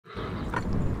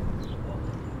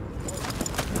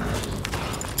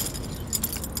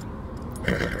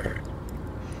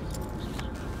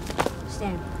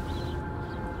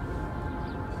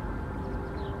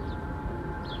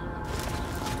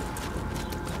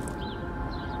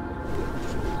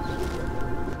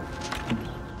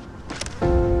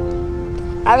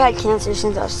I've had cancer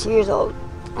since I was 2 years old.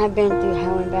 I've been through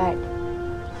hell and back.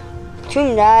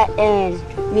 Between that and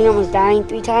me almost dying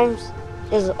 3 times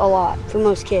is a lot for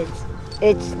most kids.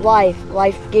 It's life.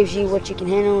 Life gives you what you can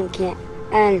handle and can't.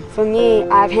 And for me,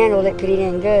 I've handled it pretty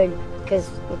damn good because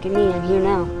look at me, I'm here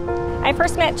now. I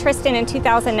first met Tristen in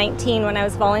 2019 when I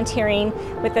was volunteering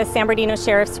with the San Bernardino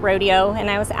Sheriff's Rodeo, and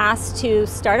I was asked to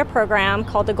start a program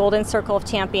called the Golden Circle of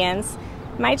Champions.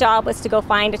 My job was to go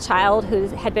find a child who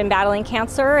had been battling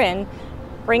cancer and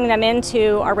bring them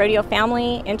into our rodeo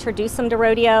family, introduce them to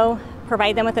rodeo,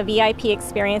 provide them with a VIP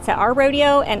experience at our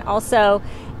rodeo and also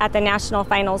at the National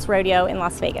Finals Rodeo in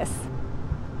Las Vegas.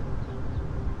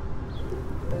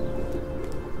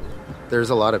 There's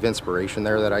a lot of inspiration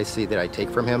there that I see that I take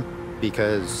from him,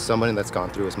 because someone that's gone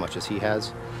through as much as he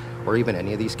has, or even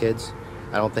any of these kids,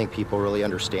 I don't think people really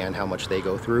understand how much they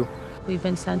go through. We've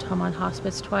been sent home on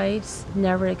hospice twice.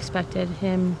 Never expected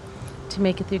him to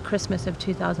make it through Christmas of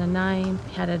 2009.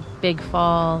 He had a big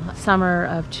fall summer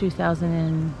of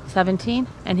 2017,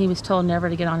 and he was told never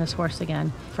to get on his horse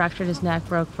again. Fractured his neck,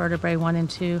 broke vertebrae 1 and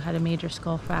 2, had a major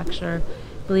skull fracture,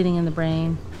 bleeding in the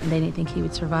brain, and they didn't think he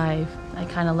would survive. I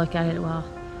kind of look at it, well,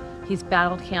 he's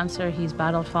battled cancer, he's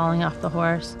battled falling off the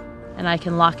horse, and I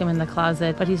can lock him in the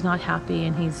closet, but he's not happy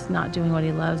and he's not doing what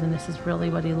he loves, and this is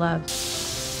really what he loves.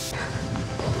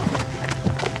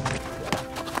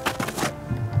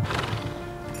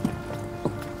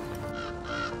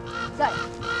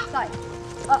 Side,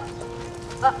 up,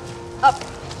 up.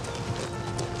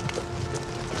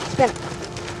 Spin it.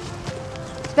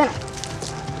 Spin it.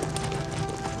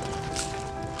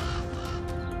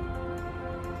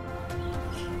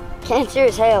 Cancer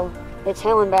is hell. It's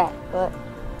hell and back, but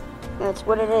that's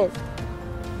what it is.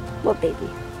 What, baby?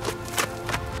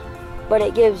 But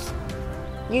it gives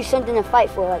you something to fight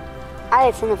for. Like, I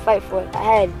had something to fight for. I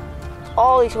had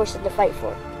all these horses to fight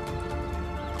for.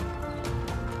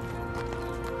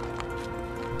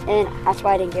 And that's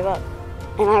why I didn't give up.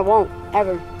 And I won't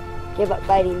ever give up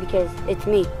fighting because it's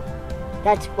me.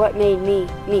 That's what made me,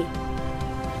 me.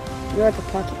 You're like a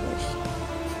pocket horse.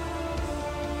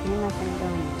 You're not gonna go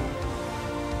anywhere.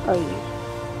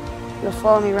 Oh, you'll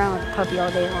follow me around like a puppy all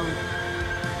day long.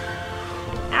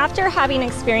 After having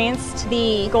experienced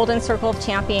the Golden Circle of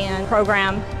Champion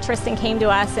program, Tristen came to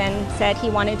us and said he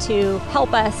wanted to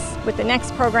help us with the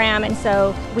next program, and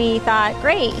so we thought,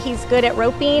 great, he's good at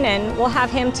roping, and we'll have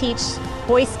him teach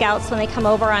Boy Scouts when they come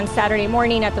over on Saturday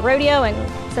morning at the rodeo.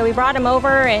 And so we brought him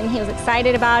over, and he was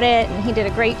excited about it, and he did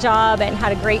a great job and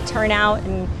had a great turnout,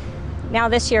 and now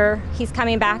this year he's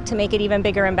coming back to make it even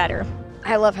bigger and better.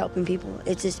 I love helping people.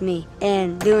 It's just me.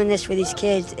 And doing this for these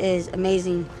kids is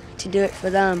amazing to do it for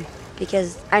them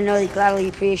because I know they gladly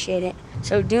appreciate it.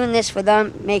 So doing this for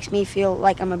them makes me feel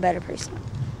like I'm a better person.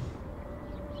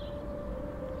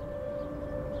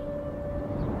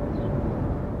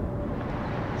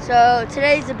 So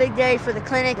today's a big day for the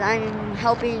clinic. I'm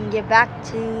helping give back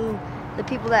to the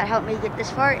people that helped me get this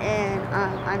far, and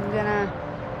I'm gonna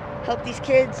help these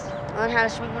kids learn how to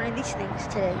swing one of these things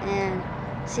today and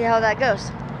see how that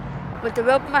goes. With the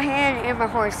rope in my hand and my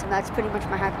horse, and that's pretty much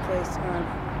my happy place.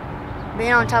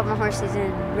 Being on top of my horses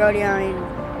and rodeoing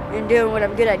and doing what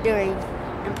I'm good at doing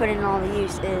and putting it all to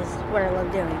use is what I love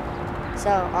doing. So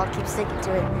I'll keep sticking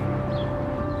to it.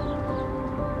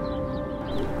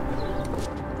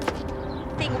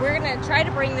 I think we're gonna try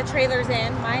to bring the trailers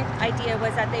in. My idea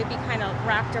was that they'd be kind of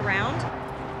wrapped around.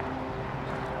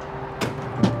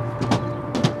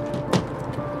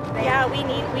 Yeah, we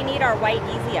need our white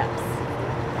easy ups.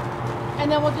 And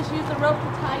then we'll just use the rope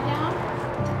to tie down?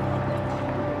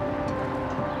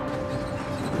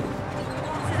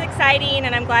 This is exciting,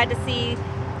 and I'm glad to see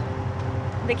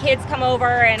the kids come over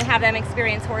and have them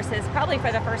experience horses probably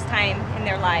for the first time in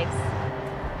their lives.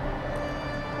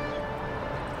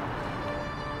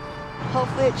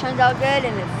 Hopefully it turns out good,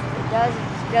 and if it does,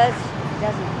 it does. If it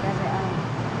doesn't, it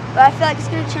doesn't. But I feel like it's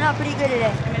going to turn out pretty good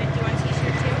today. Do you want a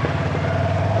t-shirt too?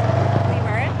 Will you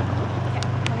wear it? Okay,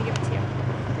 let me give it to you.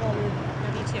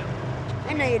 Love you too.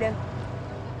 I know you do.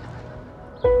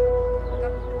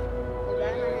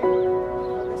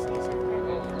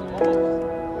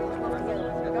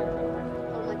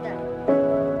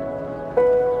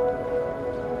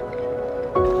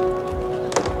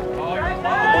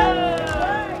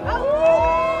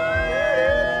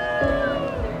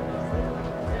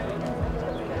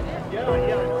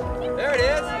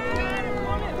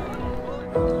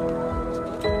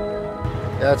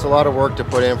 Yeah, it's a lot of work to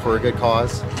put in for a good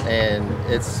cause, and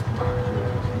it's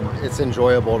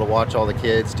enjoyable to watch all the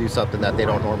kids do something that they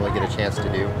don't normally get a chance to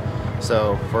do.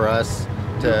 So for us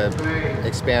to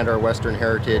expand our Western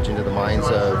heritage into the minds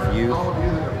of youth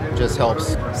just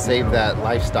helps save that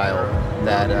lifestyle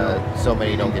that so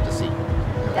many don't get to see.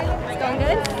 It's going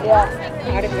good? Yeah.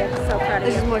 Proud of you. So proud of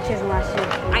This you. is more kids than last year.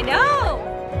 I know!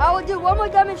 I will do one more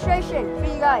demonstration for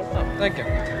you guys. Oh, thank you.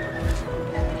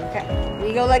 Okay. When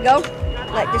you go let go,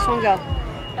 let this one go.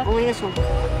 Only this one.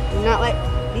 Do not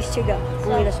let these two go.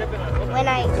 Only this one. When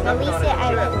I release it,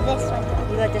 I let this one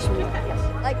go. You let this one go.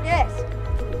 Yes. Like this.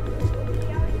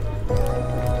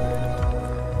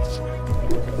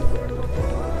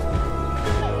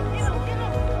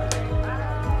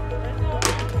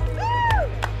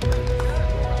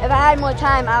 If I had more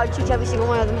time, I would teach every single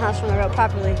one of them how to swing a rope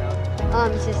properly.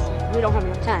 It's just, we don't have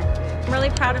enough time. I'm really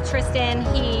proud of Tristen.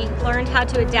 He learned how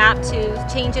to adapt to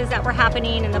changes that were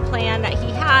happening, and the plan that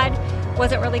he had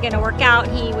wasn't really going to work out.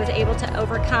 He was able to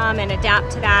overcome and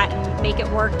adapt to that and make it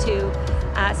work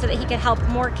so that he could help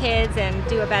more kids and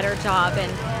do a better job.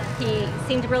 And he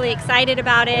seemed really excited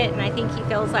about it, and I think he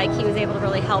feels like he was able to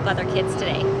really help other kids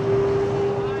today.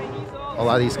 A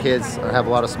lot of these kids have a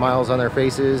lot of smiles on their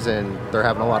faces and they're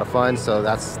having a lot of fun, so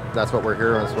that's what we're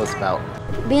here and that's what it's about.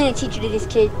 Being a teacher to this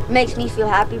kid makes me feel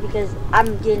happy because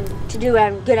I'm getting to do what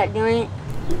I'm good at doing it.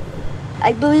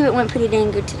 I believe it went pretty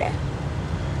dang good today.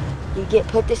 You get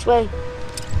put this way,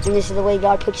 and this is the way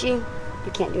God puts you,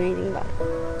 you can't do anything about it.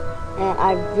 And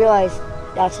I realized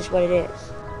that's just what it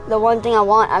is. The one thing I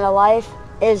want out of life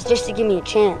is just to give me a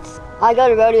chance. I go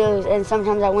to rodeos and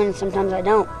sometimes I win and sometimes I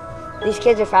don't. These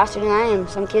kids are faster than I am.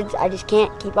 Some kids I just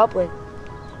can't keep up with.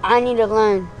 I need to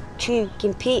learn to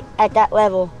compete at that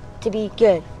level to be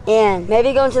good. And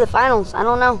maybe go into the finals, I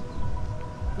don't know.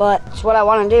 But it's what I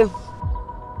want to do.